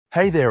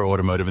Hey there,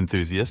 automotive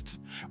enthusiasts.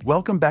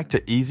 Welcome back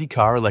to Easy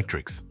Car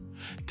Electrics.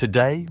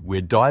 Today,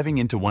 we're diving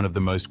into one of the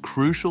most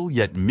crucial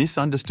yet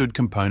misunderstood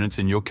components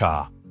in your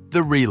car,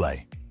 the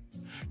relay.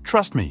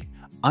 Trust me,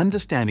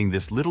 understanding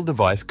this little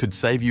device could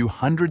save you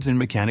hundreds in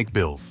mechanic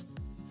bills.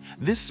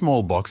 This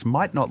small box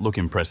might not look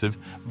impressive,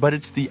 but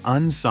it's the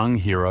unsung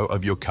hero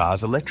of your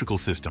car's electrical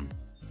system.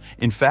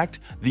 In fact,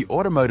 the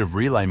automotive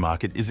relay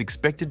market is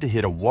expected to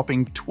hit a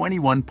whopping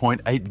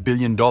 $21.8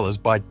 billion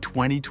by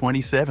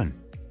 2027.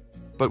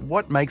 But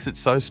what makes it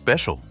so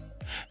special?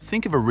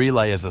 Think of a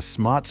relay as a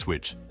smart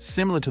switch,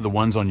 similar to the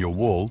ones on your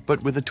wall,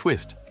 but with a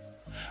twist.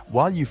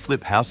 While you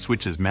flip house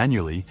switches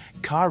manually,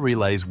 car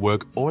relays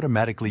work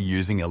automatically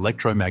using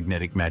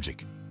electromagnetic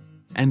magic.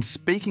 And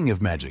speaking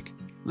of magic,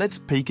 let's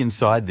peek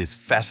inside this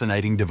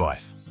fascinating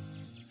device.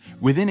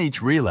 Within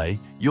each relay,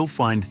 you'll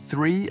find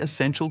three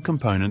essential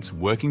components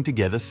working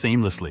together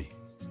seamlessly.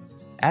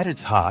 At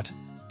its heart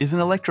is an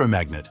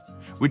electromagnet,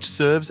 which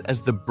serves as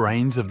the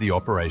brains of the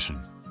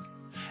operation.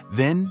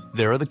 Then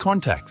there are the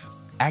contacts,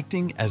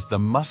 acting as the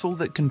muscle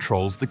that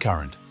controls the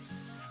current.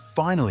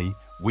 Finally,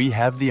 we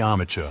have the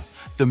armature,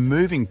 the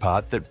moving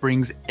part that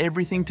brings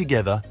everything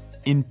together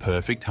in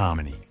perfect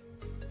harmony.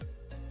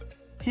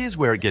 Here's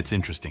where it gets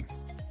interesting.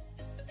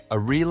 A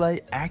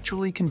relay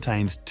actually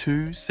contains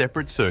two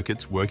separate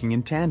circuits working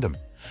in tandem: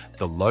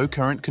 the low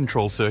current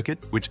control circuit,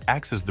 which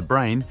acts as the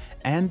brain,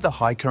 and the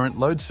high current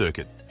load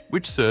circuit,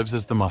 which serves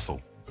as the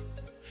muscle.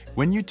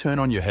 When you turn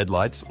on your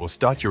headlights or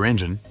start your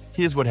engine,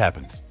 here's what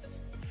happens.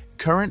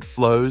 Current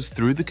flows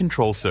through the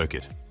control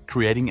circuit,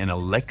 creating an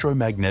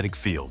electromagnetic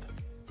field.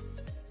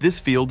 This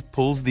field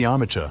pulls the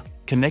armature,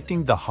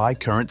 connecting the high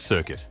current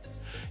circuit.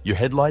 Your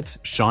headlights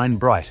shine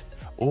bright,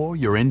 or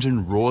your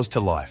engine roars to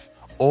life,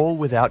 all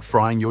without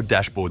frying your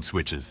dashboard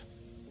switches.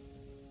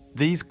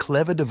 These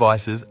clever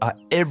devices are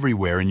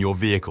everywhere in your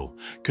vehicle,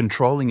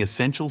 controlling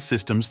essential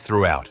systems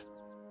throughout.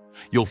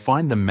 You'll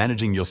find them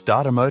managing your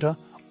starter motor,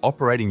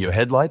 operating your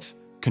headlights,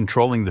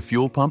 controlling the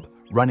fuel pump,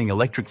 running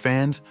electric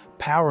fans,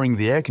 powering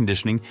the air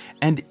conditioning,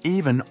 and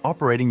even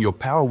operating your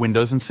power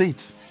windows and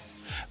seats.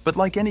 But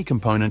like any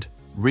component,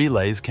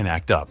 relays can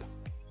act up.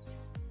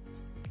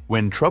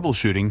 When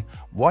troubleshooting,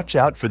 watch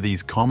out for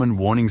these common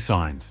warning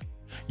signs.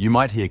 You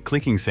might hear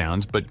clicking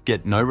sounds but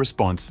get no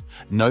response,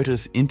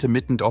 notice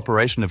intermittent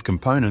operation of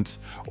components,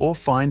 or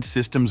find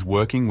systems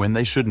working when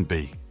they shouldn't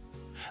be.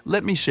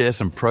 Let me share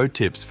some pro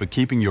tips for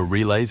keeping your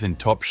relays in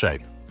top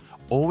shape.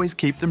 Always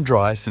keep them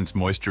dry, since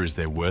moisture is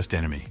their worst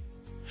enemy.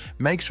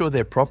 Make sure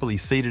they're properly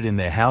seated in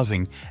their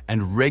housing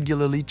and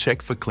regularly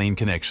check for clean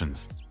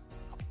connections.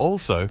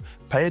 Also,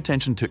 pay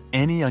attention to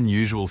any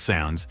unusual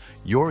sounds.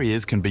 Your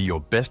ears can be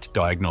your best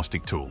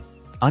diagnostic tool.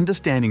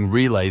 Understanding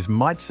relays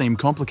might seem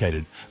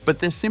complicated, but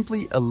they're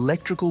simply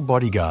electrical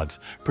bodyguards,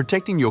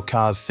 protecting your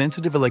car's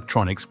sensitive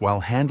electronics while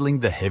handling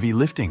the heavy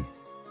lifting.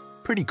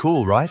 Pretty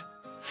cool, right?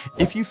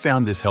 If you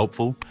found this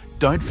helpful,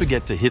 don't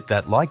forget to hit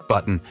that like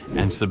button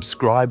and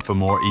subscribe for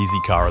more Easy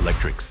Car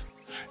Electrics.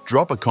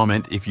 Drop a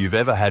comment if you've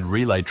ever had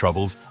relay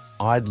troubles.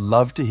 I'd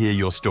love to hear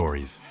your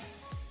stories.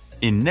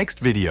 In next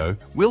video,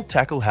 we'll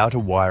tackle how to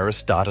wire a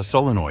starter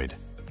solenoid.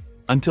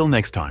 Until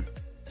next time,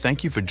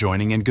 thank you for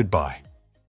joining and goodbye.